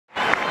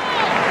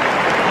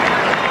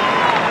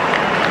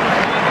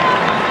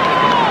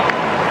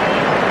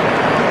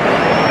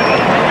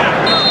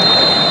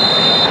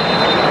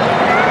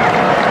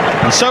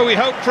And so we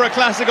hope for a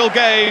classical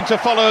game to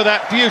follow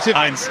that beautiful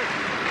lines.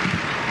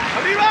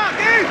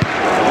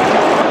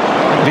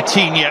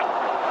 Vitinha.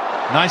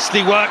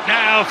 Nicely worked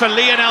now for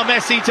Lionel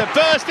Messi to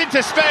burst into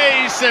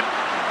space, and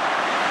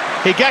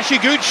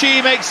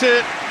Higashiguchi makes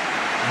a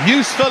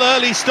useful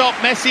early stop.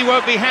 Messi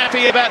won't be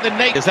happy about the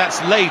as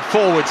that's laid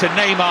forward to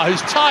Neymar,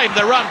 who's timed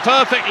the run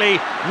perfectly.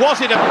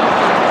 Was it a...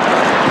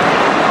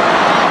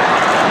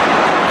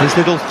 His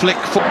little flick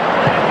for...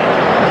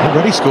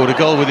 Already scored a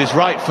goal with his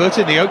right foot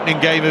in the opening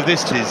game of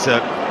this. Is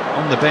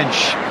on the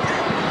bench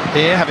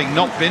here, having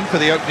not been for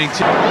the opening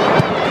two.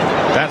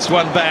 That's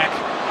one back.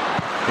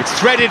 It's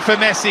threaded for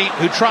Messi,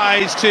 who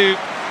tries to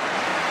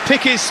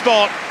pick his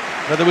spot,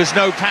 but there was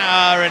no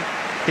power, and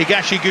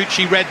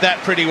Higashiguchi read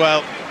that pretty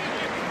well.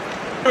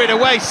 It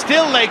away,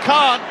 still they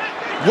can't.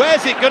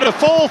 Where's it going to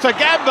fall for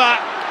Gamba?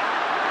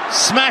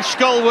 Smashed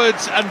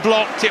goalwards and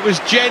blocked. It was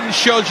Gen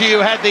Shoji who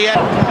had the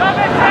end.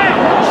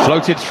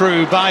 Floated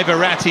through by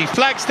Verratti.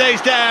 Flag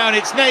stays down.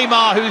 It's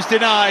Neymar who's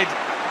denied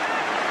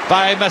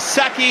by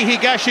Masaki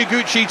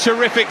Higashiguchi.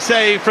 Terrific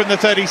save from the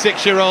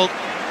 36-year-old.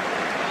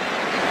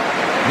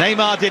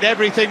 Neymar did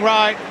everything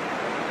right.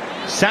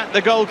 Sat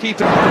the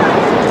goalkeeper.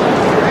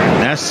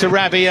 Now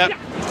Sarabia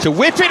to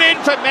whip it in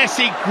for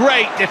Messi.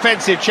 Great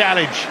defensive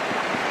challenge.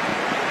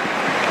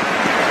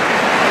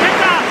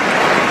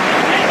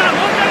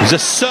 It was a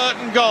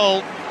certain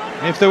goal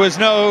if there was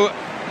no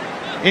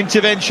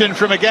intervention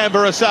from a Gamba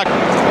Osaka.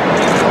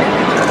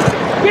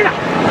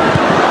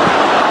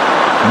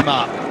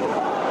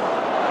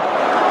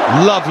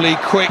 Lovely,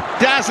 quick,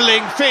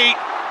 dazzling feet.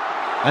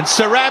 And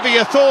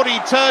Sarabia thought he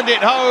turned it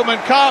home and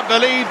can't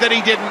believe that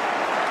he didn't.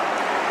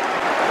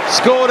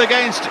 Scored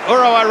against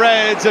Urawa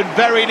Reds and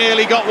very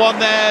nearly got one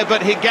there,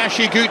 but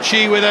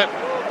Higashiguchi with a...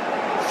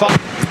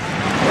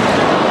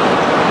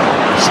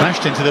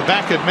 Smashed into the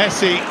back of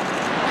Messi.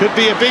 Could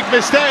be a big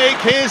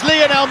mistake. Here's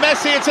Lionel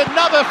Messi. It's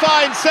another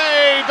fine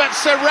save, but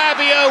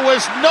Sarabia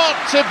was not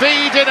to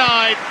be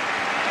denied.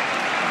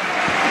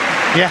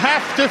 You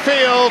have to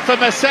feel for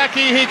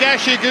Masaki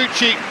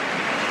Higashiguchi,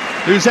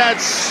 who's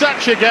had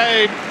such a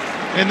game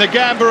in the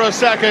Gamba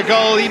Osaka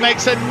goal. He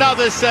makes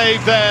another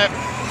save there,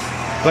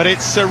 but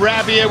it's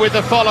Sarabia with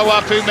the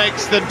follow-up who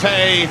makes them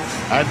pay.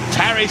 And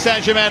Paris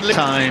Saint-Germain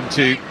time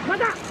to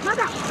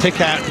pick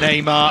out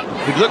Neymar,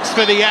 who looks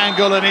for the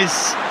angle and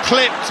is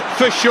clipped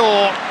for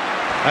sure.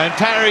 And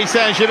Paris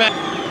Saint-Germain,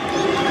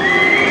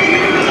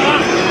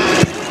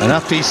 and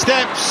up he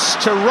steps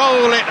to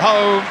roll it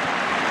home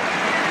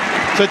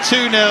for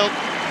 2-0.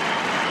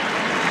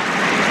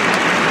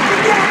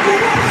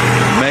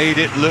 Made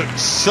it look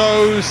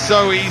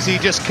so easy,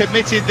 just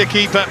committed the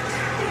keeper.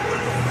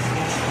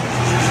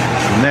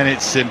 And then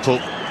it's simple.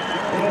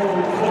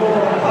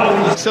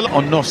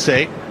 On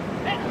Nosse.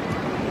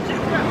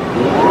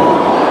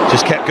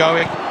 Just kept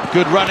going.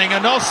 Good running,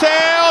 and Nosse.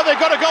 Oh, they've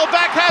got a goal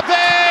back, have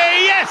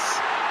they? Yes!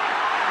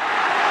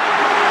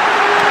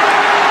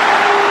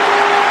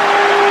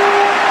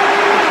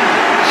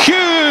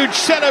 Huge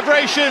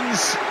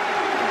celebrations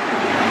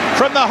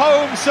from the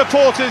home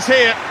supporters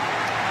here.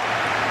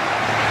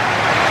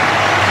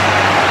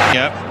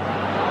 Yep.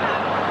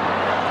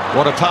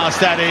 What a pass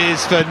that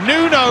is for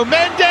Nuno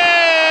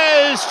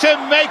Mendes to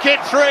make it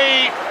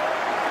 3.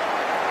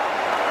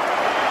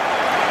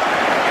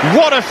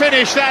 What a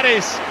finish that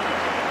is.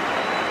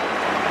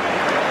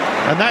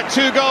 And that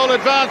 2-goal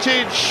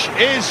advantage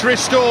is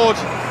restored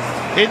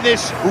in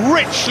this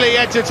richly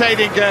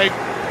entertaining game.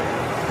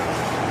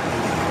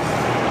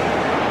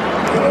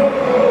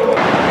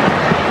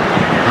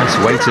 Nice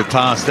weighted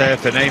pass there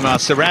for Neymar.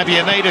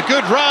 Sarabia made a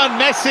good run.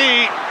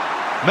 Messi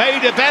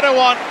made a better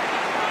one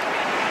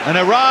and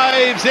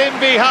arrives in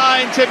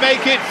behind to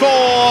make it 4.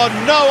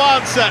 No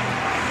answer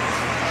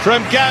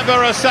from Gamba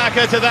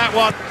Osaka to that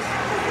one.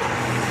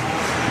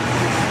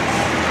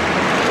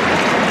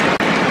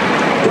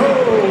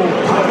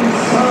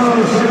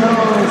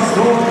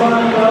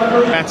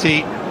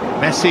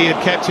 Messi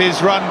had kept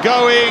his run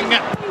going.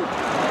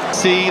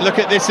 See, look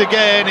at this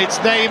again. It's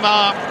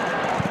Neymar.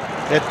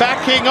 They're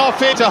backing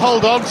off it to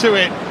hold on to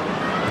it.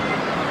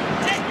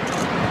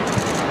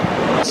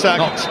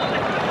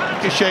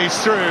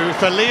 Ricochets through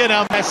for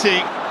Lionel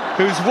Messi,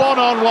 who's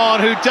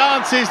one-on-one, who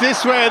dances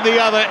this way and the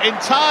other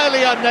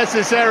entirely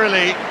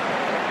unnecessarily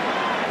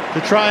to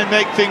try and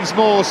make things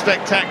more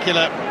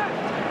spectacular.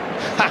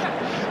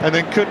 And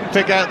then couldn't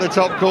pick out the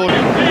top corner.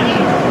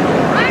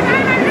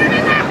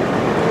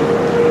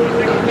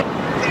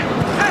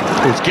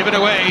 It's given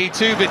away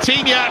to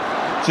Vitinha.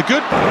 It's a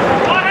good...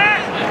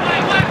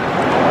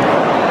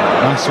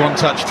 Nice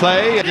one-touch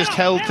play. Just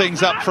held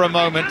things up for a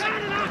moment.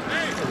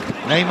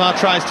 Neymar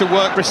tries to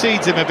work,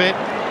 precedes him a bit.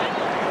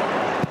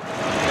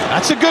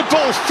 That's a good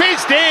ball,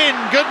 fizzed in,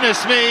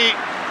 goodness me.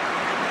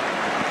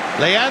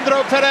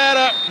 Leandro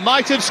Pereira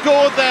might have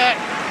scored there.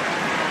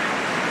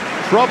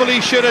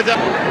 Probably should have done.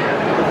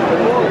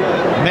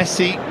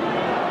 Messi,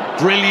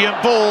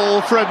 brilliant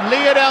ball from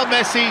Lionel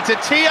Messi to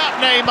tee up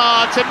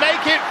Neymar to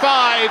make it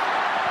 5.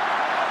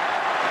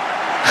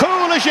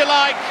 Cool as you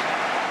like,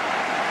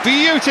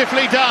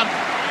 beautifully done.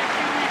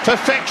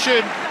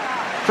 Perfection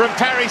from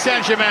Paris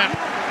Saint-Germain.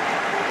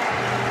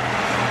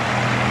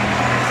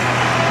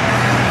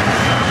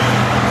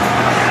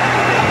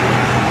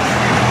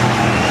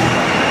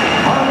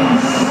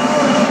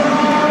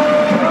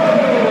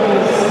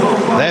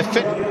 They're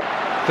fit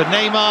for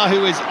Neymar,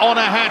 who is on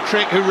a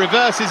hat-trick, who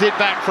reverses it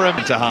back for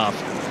him to half.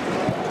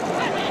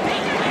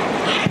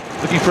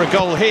 Looking for a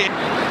goal here.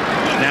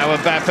 Now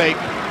Mbappe.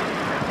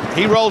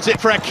 He rolls it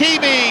for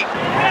Hakimi.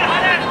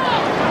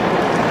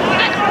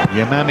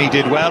 Yamami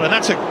did well, and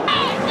that's a...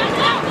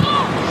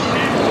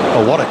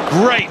 Oh, what a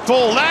great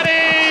ball. That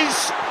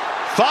is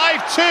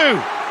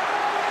 5-2.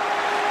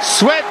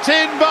 Swept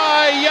in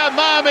by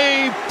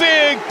Yamami.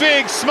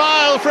 Big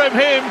smile from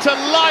him to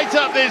light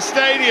up this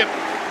stadium.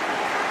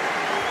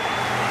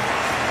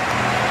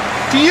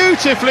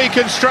 Beautifully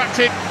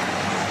constructed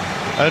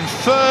and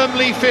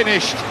firmly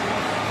finished.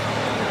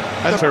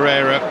 And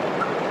Pereira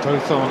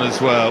both on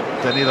as well.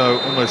 Danilo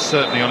almost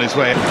certainly on his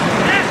way.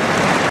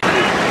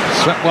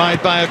 Swept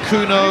wide by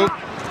Akuno.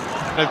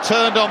 Have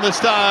turned on the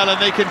style and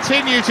they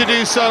continue to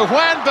do so.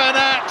 Juan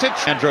Bernat to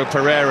Andro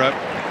Pereira.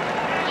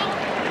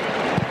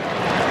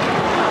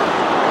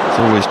 It's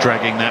always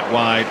dragging that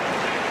wide.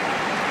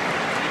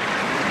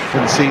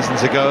 From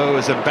seasons ago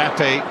as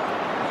Mbappe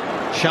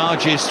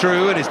charges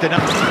through and is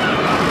denied.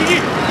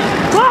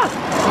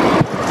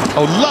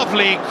 Oh,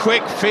 lovely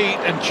quick feet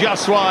and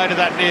just wide of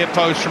that near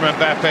post from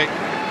Mbappe.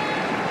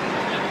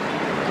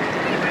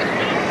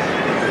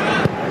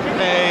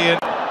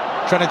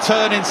 Trying to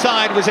turn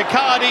inside was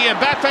Icardi.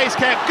 Mbappe's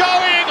kept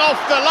going off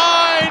the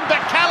line,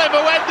 but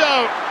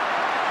Calimuendo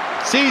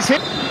sees him.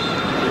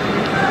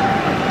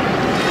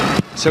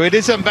 So it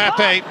is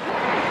Mbappe.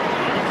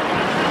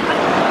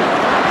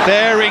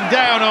 Bearing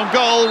down on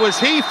goal. Was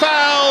he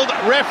fouled?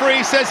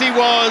 Referee says he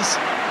was.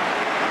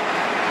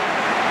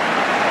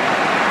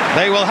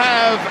 They will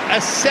have a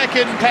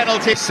second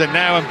penalty. So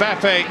now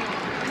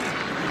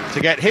Mbappe to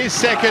get his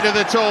second of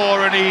the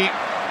tour, and he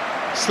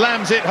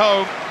slams it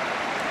home.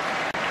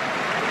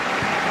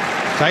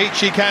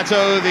 Taichi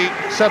Kato, the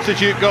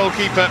substitute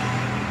goalkeeper,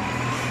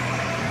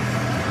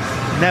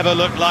 never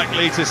looked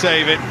likely to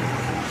save it.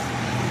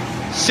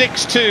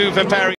 6-2 for Paris.